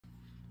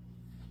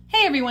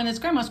Hey everyone, it's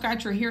Grandma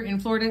Scratcher here in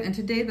Florida, and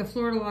today the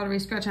Florida Lottery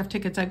scratch-off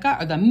tickets I've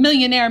got are the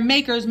Millionaire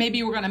makers.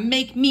 Maybe we're gonna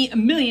make me a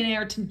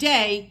millionaire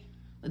today.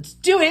 Let's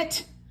do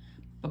it!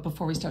 But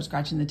before we start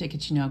scratching the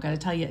tickets, you know, I've got to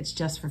tell you, it's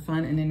just for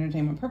fun and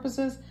entertainment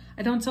purposes.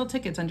 I don't sell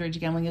tickets. Underage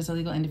gambling is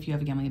illegal, and if you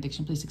have a gambling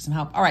addiction, please seek some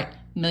help. All right,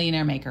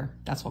 Millionaire maker,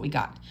 that's what we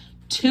got.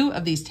 2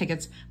 of these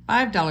tickets,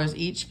 $5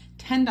 each,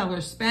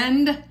 $10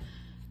 spend,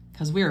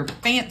 because we're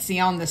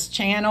fancy on this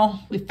channel.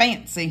 We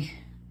fancy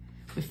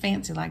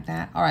like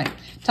that. All right,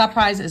 top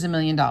prize is $1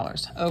 million.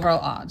 Overall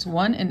odds,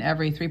 1 in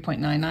every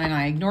 3.99.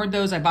 I ignored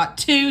those. I bought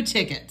 2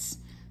 tickets.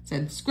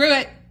 Said, screw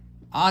it.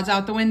 Odds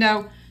out the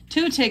window.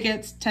 2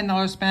 tickets,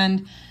 $10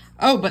 spend.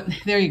 Oh, but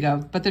there you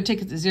go. But their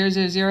tickets is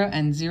 000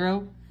 and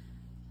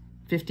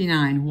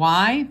 059.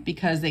 Why?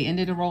 Because they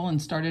ended a roll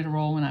and started a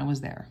roll when I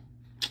was there.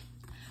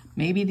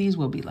 Maybe these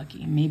will be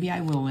lucky. Maybe I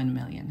will win $1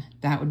 million.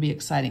 That would be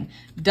exciting.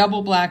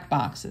 Double black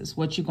boxes.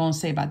 What you gonna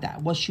say about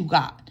that? What you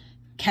got?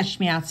 Catch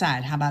me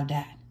outside. How about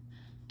that?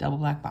 Double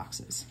black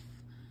boxes.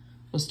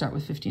 We'll start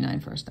with 59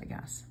 first, I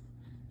guess,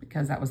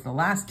 because that was the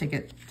last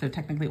ticket. So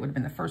technically it would have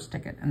been the first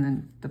ticket, and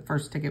then the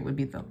first ticket would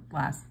be the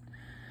last.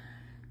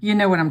 You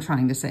know what I'm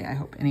trying to say, I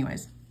hope.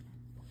 Anyways,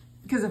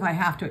 because if I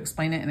have to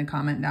explain it in a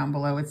comment down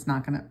below, it's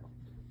not gonna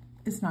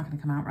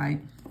come out right.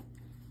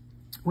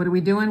 What are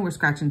we doing? We're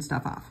scratching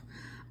stuff off.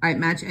 All right,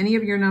 match any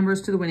of your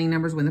numbers to the winning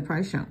numbers, win the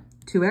prize shown.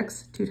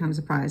 2x, 2 times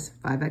the prize.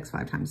 5x,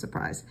 5 times the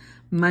prize.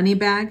 Money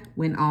bag,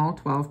 win all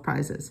 12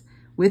 prizes.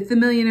 With the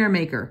Millionaire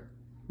maker,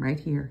 right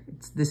here.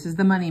 This is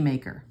the money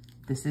maker.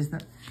 This is the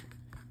money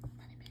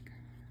maker.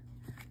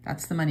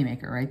 That's the money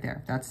maker right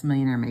there. That's the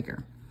Millionaire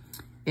maker.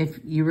 If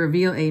you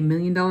reveal a $1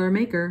 million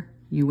maker,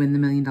 you win the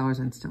 $1 million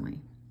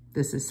instantly.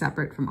 This is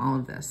separate from all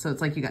of this. So it's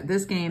like you got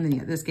this game, then you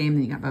got this game,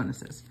 then you got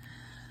bonuses.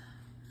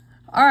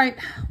 All right,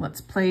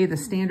 let's play the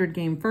standard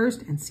game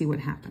first and see what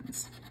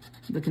happens.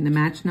 Looking to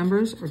match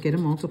numbers or get a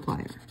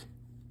multiplier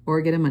or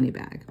get a money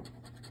bag.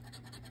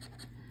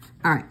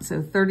 All right,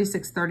 so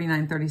 36,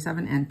 39,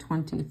 37, and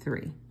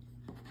 23.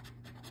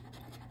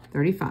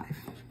 35,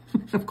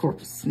 of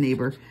course,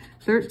 neighbor.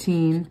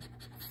 13,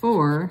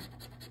 4,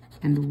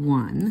 and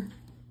 1.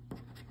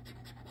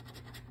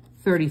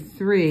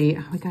 33,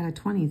 oh, we got a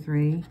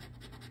 23.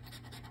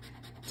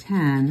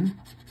 10,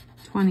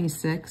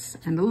 26,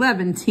 and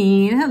 11.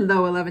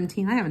 Hello, 11.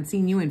 I haven't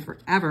seen you in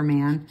forever,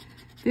 man.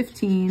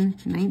 15,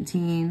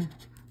 19,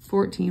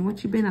 14.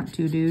 What you been up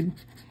to, dude?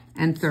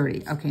 And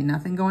 30. Okay,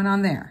 nothing going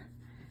on there.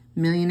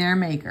 Millionaire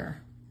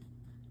maker.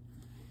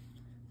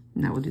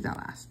 No, we'll do that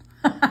last.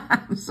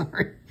 I'm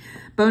sorry.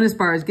 Bonus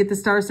bars. Get the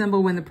star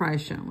symbol, win the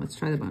prize shown. Let's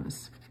try the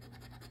bonus.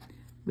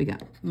 We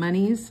got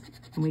monies,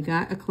 and we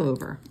got a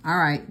clover. All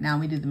right, now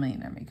we do the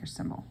Millionaire maker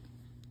symbol.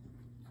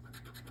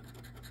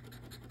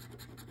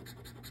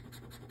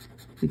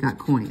 We got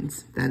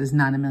coins. That is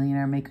not a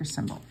Millionaire maker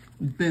symbol.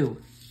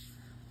 Boo.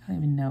 I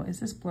don't even know.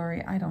 Is this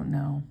blurry? I don't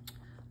know.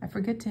 I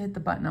forget to hit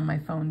the button on my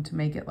phone to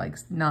make it like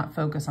not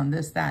focus on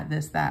this, that,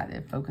 this, that.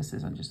 It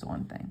focuses on just the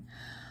one thing.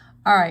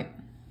 All right,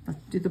 let's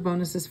do the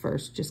bonuses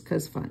first, just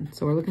because fun.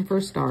 So we're looking for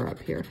a star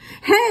up here.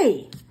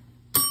 Hey,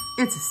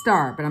 it's a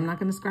star, but I'm not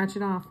going to scratch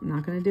it off. I'm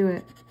not going to do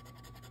it.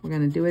 We're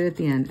going to do it at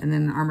the end, and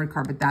then an armored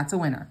car, but that's a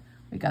winner.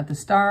 We got the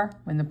star,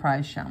 win the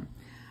prize shown.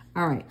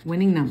 All right,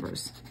 winning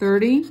numbers,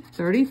 30,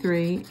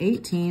 33,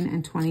 18,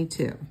 and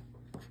 22.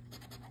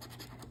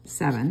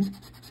 7,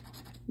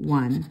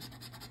 1,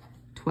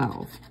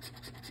 12,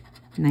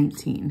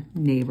 19,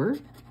 neighbor,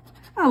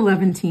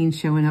 11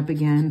 showing up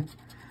again,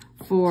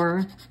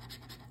 4,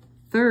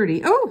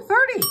 30,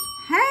 oh, 30,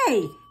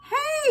 hey,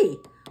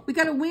 we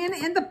got a win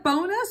and the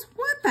bonus,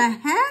 what the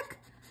heck,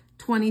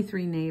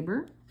 23,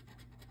 neighbor,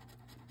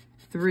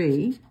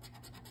 3,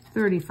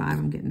 35,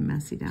 I'm getting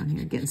messy down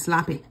here, getting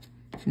sloppy,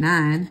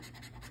 9,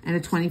 and a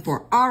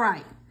 24, all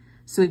right,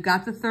 so we've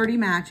got the 30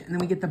 match, and then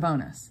we get the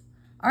bonus.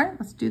 All right,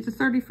 let's do the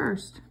 30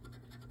 first.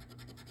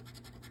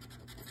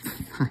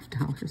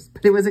 $5,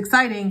 but it was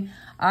exciting.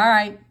 All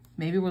right,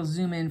 maybe we'll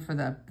zoom in for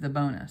the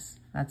bonus.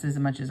 That's as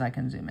much as I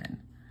can zoom in.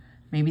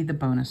 Maybe the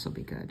bonus will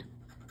be good.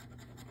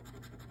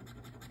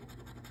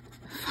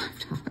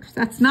 $5,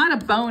 that's not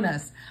a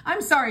bonus.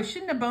 I'm sorry,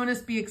 shouldn't a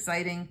bonus be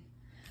exciting?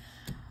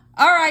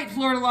 All right,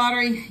 Florida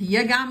Lottery,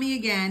 you got me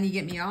again. You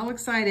get me all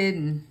excited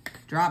and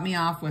drop me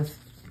off with,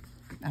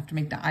 I have to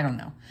make that, I don't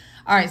know.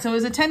 All right, so it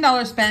was a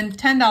 $10 spend,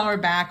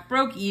 $10 back,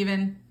 broke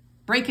even,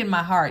 breaking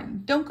my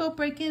heart. Don't go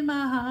breaking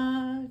my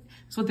heart.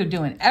 That's what they're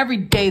doing. Every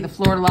day the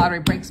Florida Lottery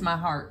breaks my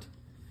heart.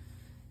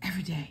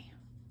 Every day.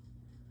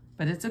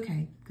 But it's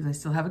okay, because I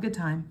still have a good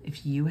time.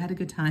 If you had a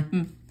good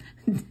time,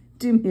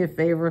 do me a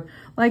favor.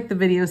 Like the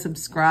video,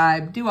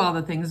 subscribe, do all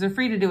the things. They're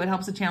free to do. It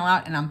helps the channel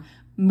out. And I'm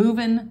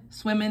moving,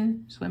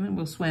 swimming,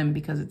 we'll swim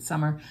because it's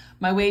summer,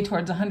 my way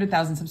towards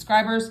 100,000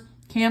 subscribers.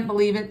 Can't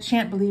believe it,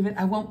 shan't believe it,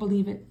 I won't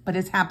believe it, but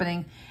it's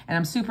happening, and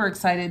I'm super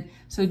excited.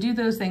 So do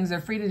those things. They're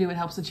free to do. It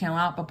helps the channel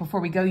out. But before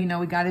we go, you know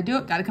we got to do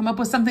it. Got to come up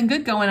with something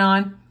good going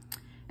on.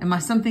 And my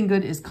something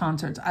good is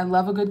concerts. I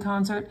love a good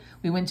concert.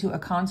 We went to a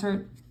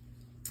concert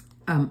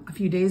a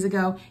few days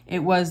ago. It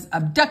was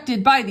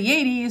Abducted by the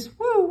 80s.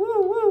 Woo,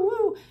 woo, woo,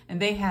 woo.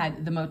 they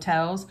had the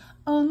motels,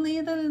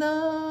 Only the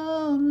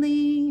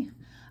Lonely.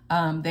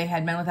 They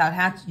had Men Without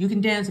Hats, You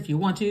Can Dance If You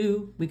Want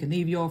To, We Can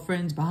Leave Your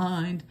Friends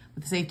Behind,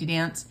 with the safety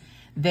dance.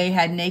 They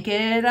had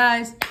Naked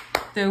Eyes,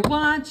 They're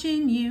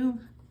Watching You.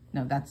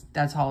 No,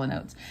 that's Hall &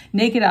 Oates.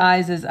 Naked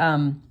Eyes is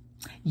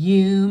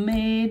You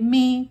Made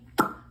Me,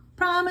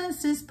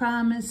 Promises,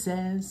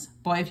 Promises.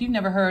 Boy, if you've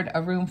never heard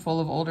a room full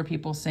of older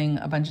people sing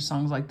a bunch of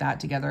songs like that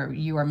together,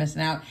 you are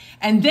missing out.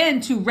 And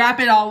then to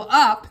wrap it all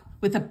up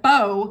with a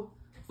bow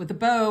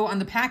on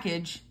the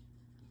package,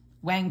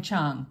 Wang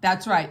Chung.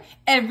 That's right.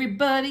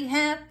 Everybody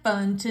have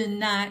fun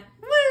tonight.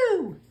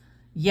 Woo!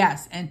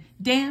 Yes, and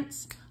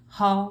Dance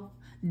Hall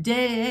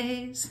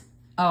Days.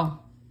 Oh,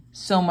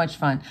 so much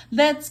fun.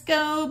 Let's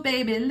go,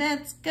 baby.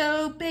 Let's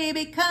go,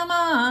 baby. Come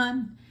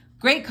on.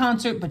 Great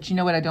concert, but you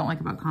know what I don't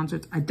like about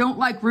concerts? I don't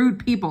like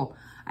rude people.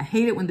 I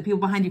hate it when the people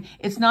behind you,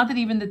 it's not that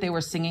even that they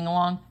were singing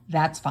along.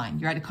 That's fine.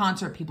 You're at a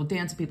concert, people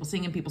dancing, people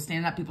singing, people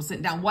standing up, people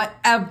sitting down,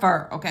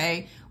 whatever,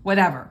 okay?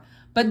 Whatever.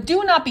 But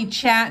do not be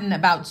chatting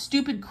about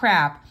stupid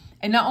crap.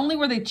 And not only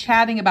were they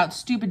chatting about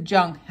stupid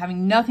junk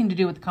having nothing to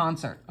do with the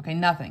concert, okay,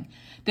 nothing.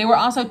 They were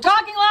also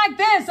talking like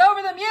this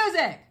over the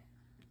music.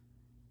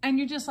 And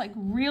you're just like,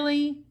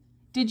 really?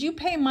 Did you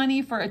pay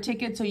money for a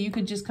ticket so you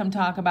could just come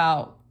talk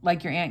about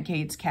like your Aunt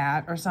Kate's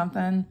cat or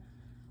something?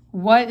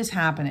 What is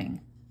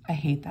happening? I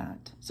hate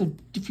that. So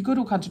if you go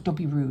to a concert, don't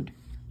be rude.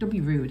 Don't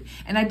be rude.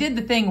 And I did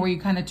the thing where you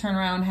kind of turn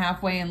around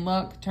halfway and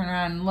look, turn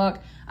around and look.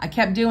 I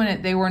kept doing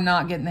it. They were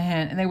not getting the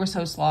hint and they were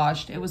so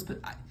sloshed. It was,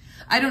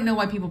 I don't know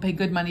why people pay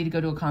good money to go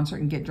to a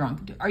concert and get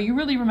drunk. Are you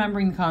really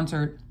remembering the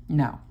concert?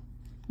 No,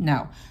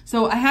 no.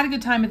 So I had a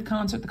good time at the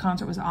concert. The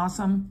concert was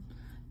awesome.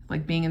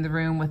 Like being in the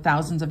room with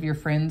thousands of your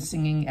friends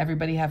singing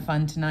Everybody Have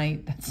Fun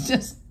Tonight. That's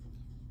just,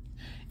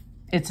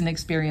 it's an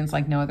experience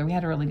like no other. We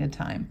had a really good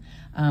time.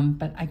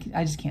 But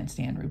I just can't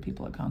stand rude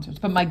people at concerts.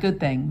 But my good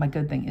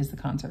thing is the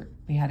concert.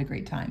 We had a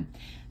great time.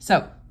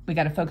 So we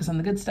got to focus on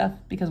the good stuff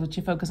because what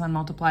you focus on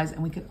multiplies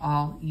and we could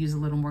all use a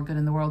little more good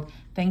in the world.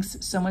 Thanks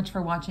so much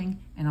for watching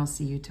and I'll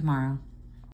see you tomorrow.